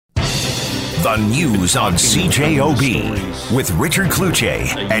The news on CJOB with Richard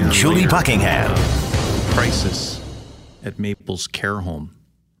Kluche and Julie Buckingham. Crisis at Maples Care Home.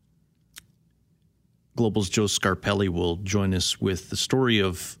 Global's Joe Scarpelli will join us with the story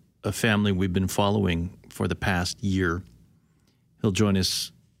of a family we've been following for the past year. He'll join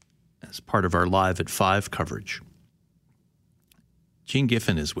us as part of our Live at 5 coverage. Jean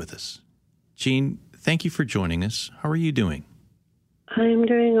Giffen is with us. Jean, thank you for joining us. How are you doing? I'm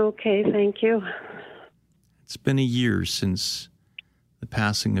doing okay, thank you. It's been a year since the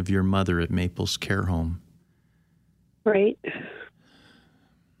passing of your mother at Maples Care Home. Right.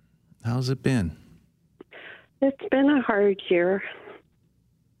 How's it been? It's been a hard year.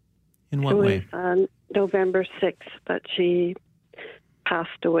 In what way? It was on November 6th that she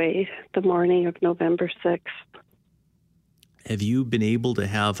passed away, the morning of November 6th. Have you been able to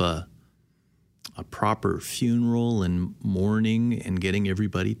have a proper funeral and mourning and getting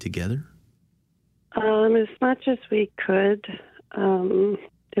everybody together? As much as we could. It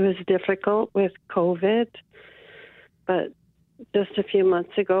was difficult with COVID, but just a few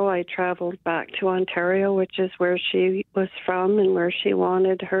months ago I traveled back to Ontario, which is where she was from and where she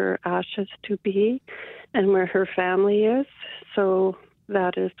wanted her ashes to be and where her family is. So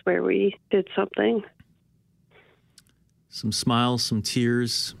that is where we did something. Some smiles, some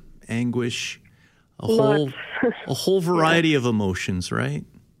tears, anguish, a whole variety of emotions, right?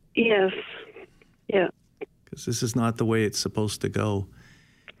 Yes. Yeah. Because this is not the way it's supposed to go.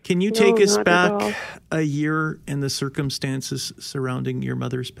 Can you take us back a year in the circumstances surrounding your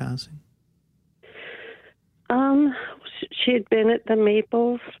mother's passing? She had been at the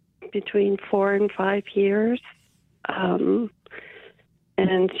Maples between 4 and 5 years, and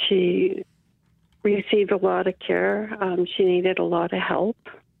she received a lot of care. She needed a lot of help.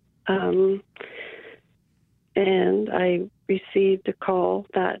 And I received a call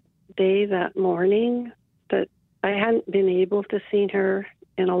that day, that morning, that I hadn't been able to see her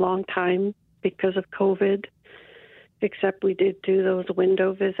in a long time because of COVID, except we did do those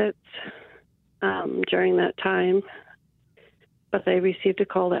window visits during that time. But I received a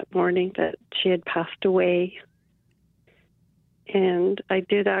call that morning that she had passed away. And I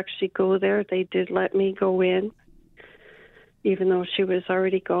did actually go there. They did let me go in, even though she was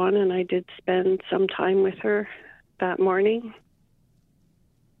already gone, and I did spend some time with her that morning.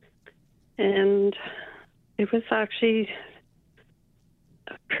 And it was actually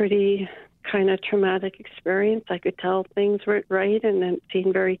a pretty kind of traumatic experience. I could tell things weren't right, and it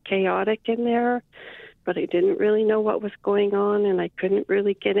seemed very chaotic in there, but I didn't really know what was going on, and I couldn't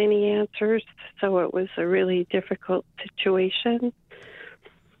really get any answers, so it was a really difficult situation.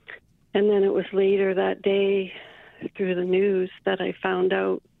 And then it was later that day, through the news, that I found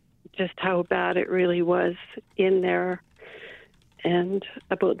out just how bad it really was in there, and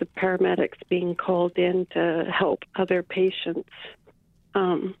about the paramedics being called in to help other patients.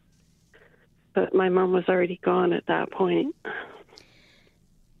 But my mom was already gone at that point.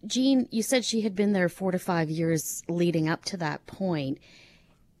 Jean, you said she had been there 4 to 5 years leading up to that point.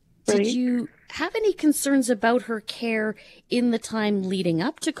 Right. Did you have any concerns about her care in the time leading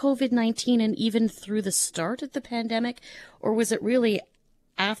up to COVID-19 and even through the start of the pandemic? Or was it really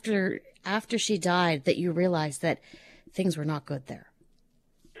after she died that you realized that things were not good there?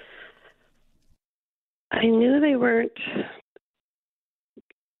 I knew they weren't,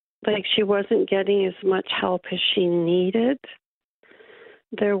 like, she wasn't getting as much help as she needed.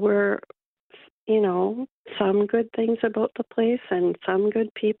 There were, some good things about the place and some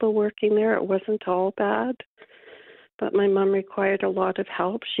good people working there. It wasn't all bad. But my mom required a lot of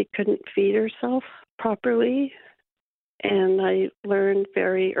help. She couldn't feed herself properly. And I learned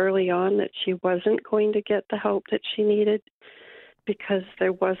very early on that she wasn't going to get the help that she needed because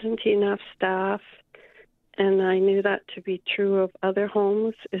there wasn't enough staff. And I knew that to be true of other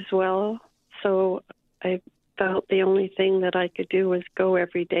homes as well. So I felt the only thing that I could do was go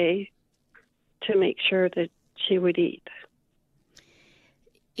every day to make sure that she would eat.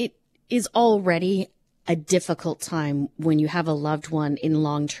 It is already a difficult time when you have a loved one in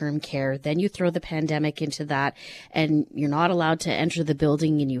long-term care. Then you throw the pandemic into that, and you're not allowed to enter the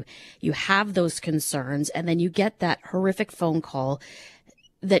building, and you have those concerns, and then you get that horrific phone call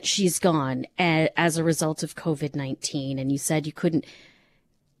that she's gone as a result of COVID-19, and you said you couldn't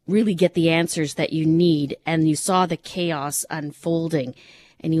really get the answers that you need, and you saw the chaos unfolding,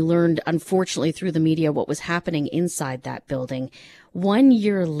 and you learned, unfortunately, through the media what was happening inside that building. 1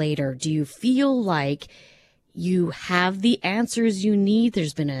 year later, do you feel like you have the answers you need?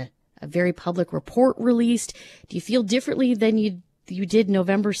 There's been a very public report released. Do you feel differently than you did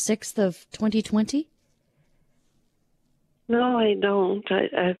November 6th of 2020? No, I don't.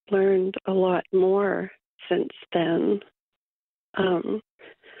 I've learned a lot more since then.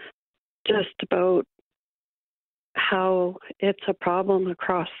 Just about how it's a problem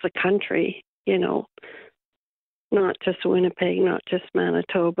across the country, not just Winnipeg, not just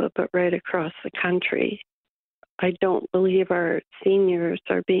Manitoba, but right across the country. I don't believe our seniors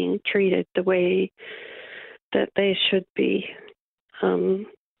are being treated the way that they should be,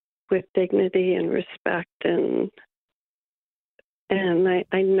 with dignity and respect. And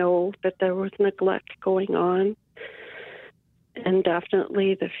I know that there was neglect going on. And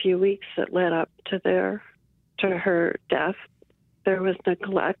definitely the few weeks that led up to her death, there was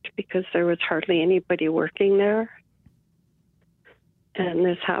neglect because there was hardly anybody working there. And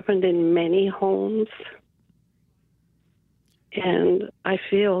this happened in many homes. And I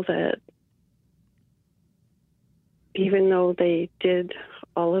feel that even though they did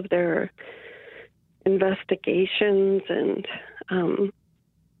all of their investigations and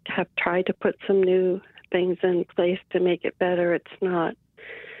have tried to put some new things in place to make it better, it's not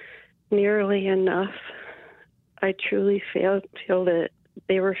nearly enough. I truly feel that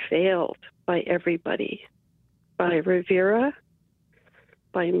they were failed by everybody, by Rivera,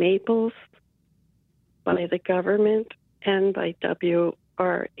 by Maples, by the government, and by WRHA.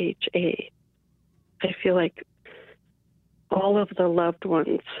 I feel like all of the loved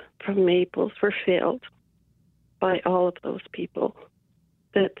ones from Maples were failed by all of those people,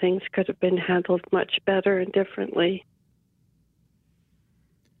 that things could have been handled much better and differently.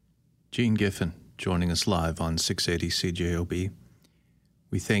 Jean Giffen joining us live on 680 CJOB.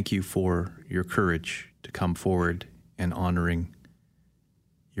 We thank you for your courage to come forward and honoring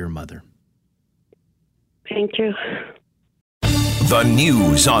your mother. Thank you. The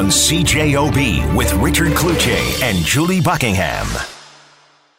news on CJOB with Richard Cloutier and Julie Buckingham.